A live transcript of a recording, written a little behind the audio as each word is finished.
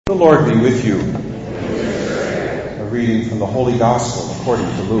The Lord be with you. A reading from the Holy Gospel according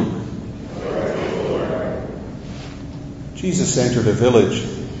to Luke. Jesus entered a village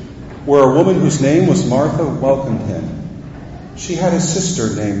where a woman whose name was Martha welcomed him. She had a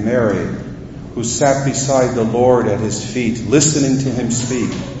sister named Mary, who sat beside the Lord at his feet, listening to him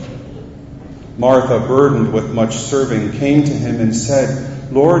speak. Martha, burdened with much serving, came to him and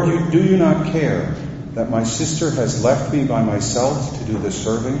said, "Lord, do you not care that my sister has left me by myself to do the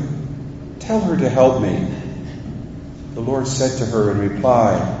serving? Tell her to help me." The Lord said to her in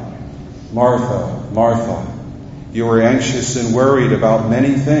reply, "Martha, Martha, you are anxious and worried about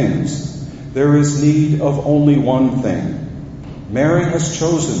many things. There is need of only one thing. Mary has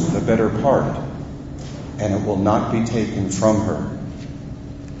chosen the better part, and it will not be taken from her."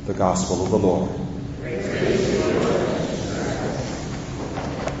 The Gospel of the Lord.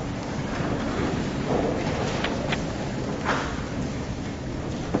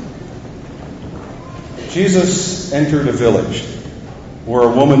 Jesus entered a village where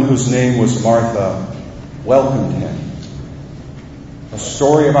a woman whose name was Martha welcomed him. A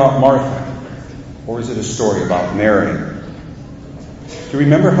story about Martha, or is it a story about Mary? Do you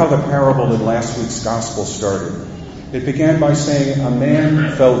remember how the parable in last week's gospel started? It began by saying a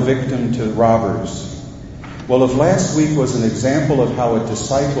man fell victim to robbers. Well, if last week was an example of how a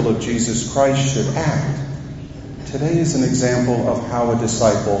disciple of Jesus Christ should act, today is an example of how a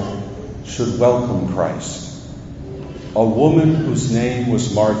disciple should welcome Christ. A woman whose name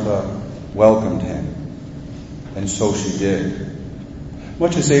was Martha welcomed him, and so she did.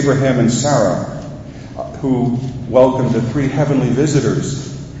 Much as Abraham and Sarah, who welcomed the three heavenly visitors,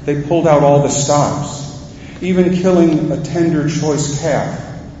 they pulled out all the stops, even killing a tender choice calf,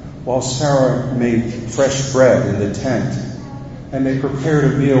 while Sarah made fresh bread in the tent, and they prepared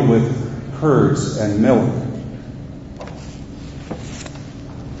a meal with curds and milk.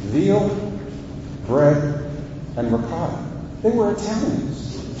 Veal, bread, and ricotta. They were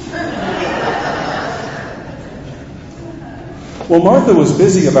Italians. Well, Martha was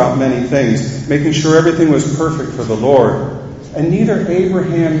busy about many things, making sure everything was perfect for the Lord. And neither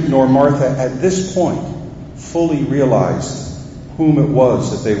Abraham nor Martha at this point fully realized whom it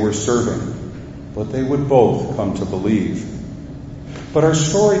was that they were serving. But they would both come to believe. But our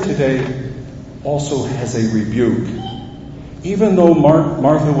story today also has a rebuke. Even though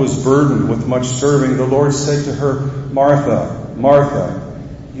Martha was burdened with much serving, the Lord said to her, "Martha, Martha,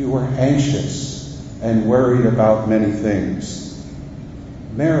 you are anxious and worried about many things.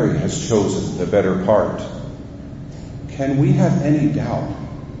 Mary has chosen the better part." Can we have any doubt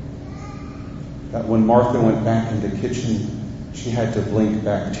that when Martha went back in the kitchen, she had to blink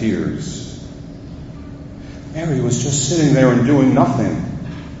back tears? Mary was just sitting there and doing nothing.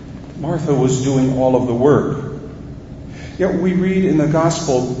 Martha was doing all of the work. Yet we read in the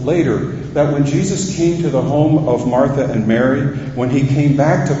gospel later that when Jesus came to the home of Martha and Mary, when he came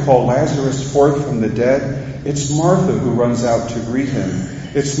back to call Lazarus forth from the dead, it's Martha who runs out to greet him.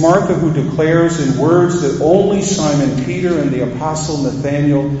 It's Martha who declares in words that only Simon Peter and the apostle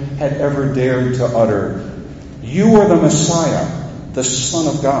Nathanael had ever dared to utter, "You are the Messiah, the Son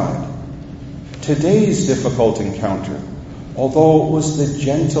of God." Today's difficult encounter, although it was the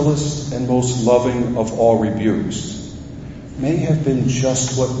gentlest and most loving of all rebukes, may have been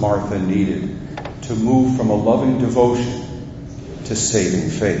just what Martha needed to move from a loving devotion to saving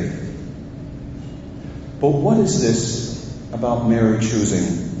faith. But what is this about Mary choosing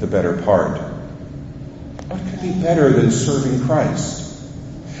the better part? What could be better than serving Christ?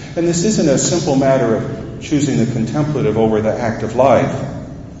 And this isn't a simple matter of choosing the contemplative over the active life,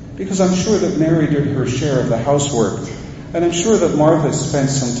 because I'm sure that Mary did her share of the housework, and I'm sure that Martha spent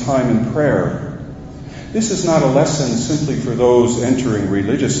some time in prayer. This is not a lesson simply for those entering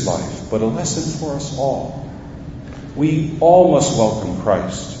religious life, but a lesson for us all. We all must welcome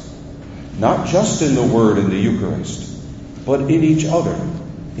Christ, not just in the Word and the Eucharist, but in each other,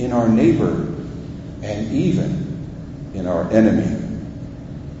 in our neighbor, and even in our enemy.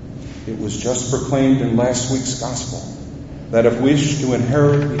 It was just proclaimed in last week's Gospel that if we wish to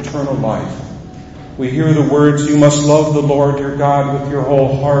inherit eternal life, we hear the words, "You must love the Lord your God with your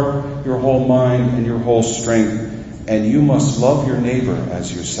whole heart, your whole mind, and your whole strength, and you must love your neighbor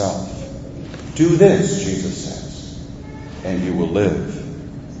as yourself. Do this," Jesus says, "and you will live."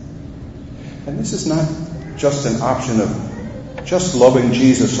 And this is not just an option of just loving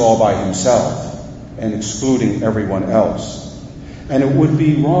Jesus all by himself and excluding everyone else. And it would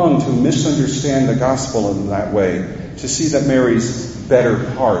be wrong to misunderstand the gospel in that way, to see that Mary's better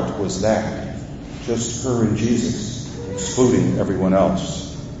part was that, just her and Jesus, excluding everyone else.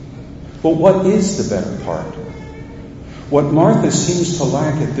 But what is the better part? What Martha seems to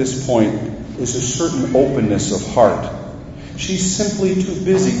lack at this point is a certain openness of heart. She's simply too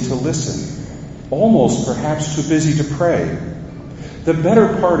busy to listen, almost perhaps too busy to pray. The better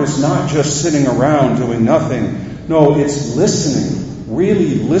part is not just sitting around doing nothing. No, it's listening,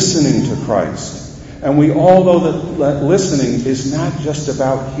 really listening to Christ. And we all know that listening is not just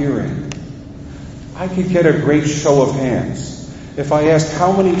about hearing. I could get a great show of hands if I asked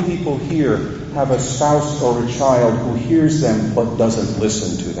how many people here have a spouse or a child who hears them but doesn't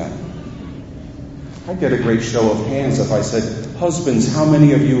listen to them. I'd get a great show of hands if I said, husbands, how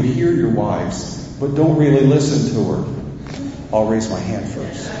many of you hear your wives but don't really listen to her? I'll raise my hand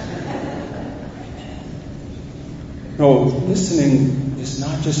first. No, listening is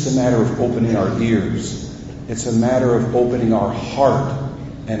not just a matter of opening our ears. It's a matter of opening our heart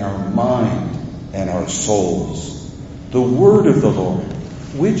and our mind and our souls. The word of the Lord,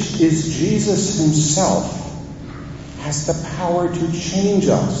 which is Jesus himself, has the power to change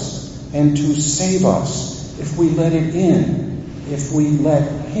us and to save us if we let it in, if we let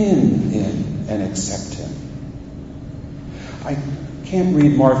him in and accept him. I can't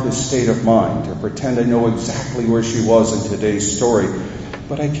read Martha's state of mind or pretend I know exactly where she was in today's story,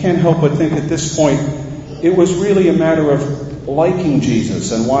 but I can't help but think at this point it was really a matter of liking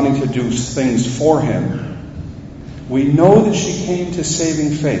Jesus and wanting to do things for him. We know that she came to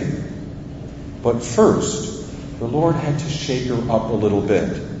saving faith, but first the Lord had to shake her up a little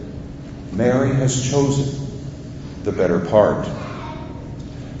bit. Mary has chosen the better part.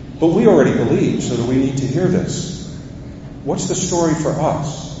 But we already believe, so do we need to hear this? What's the story for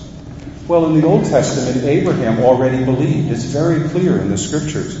us? Well, in the Old Testament, Abraham already believed. It's very clear in the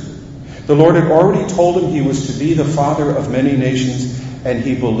Scriptures. The Lord had already told him he was to be the father of many nations, and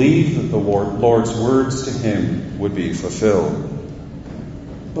he believed that the Lord's words to him would be fulfilled.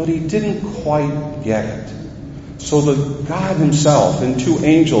 But he didn't quite get it. So the God himself and two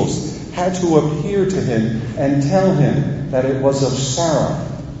angels had to appear to him and tell him that it was of Sarah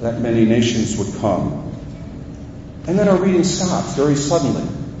that many nations would come. And then our reading stops very suddenly.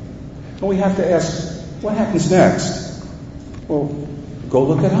 And we have to ask, what happens next? Well, go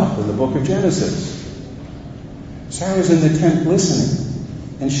look it up in the book of Genesis. Sarah's in the tent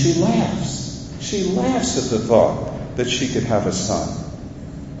listening, and she laughs. She laughs at the thought that she could have a son.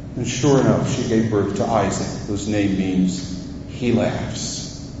 And sure enough, she gave birth to Isaac, whose name means he laughs.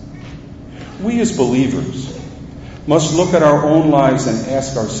 We as believers must look at our own lives and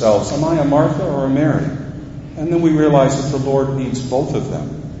ask ourselves, am I a Martha or a Mary? And then we realize that the Lord needs both of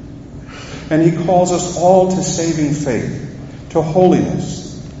them. And he calls us all to saving faith, to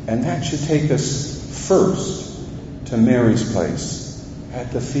holiness. And that should take us first to Mary's place,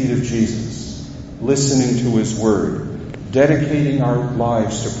 at the feet of Jesus, listening to his word, dedicating our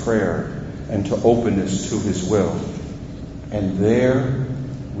lives to prayer and to openness to his will. And there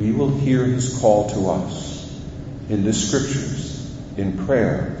we will hear his call to us in the Scriptures, in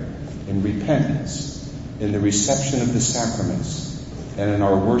prayer, in repentance, in the reception of the sacraments, and in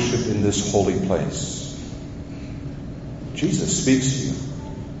our worship in this holy place. Jesus speaks to you,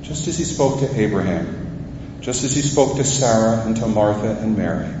 just as he spoke to Abraham, just as he spoke to Sarah and to Martha and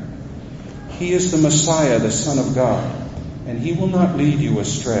Mary. He is the Messiah, the Son of God, and he will not lead you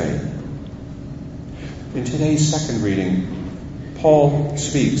astray. In today's second reading, Paul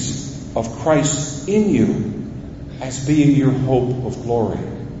speaks of Christ in you as being your hope of glory.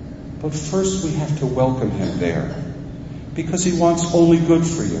 But first we have to welcome him there, because he wants only good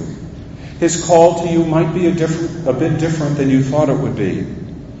for you. His call to you might be a bit different than you thought it would be,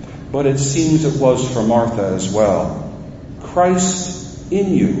 but it seems it was for Martha as well. Christ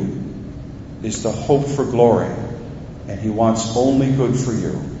in you is the hope for glory, and he wants only good for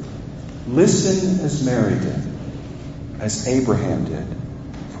you. Listen as Mary did, as Abraham did,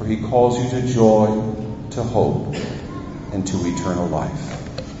 for he calls you to joy, to hope, and to eternal life.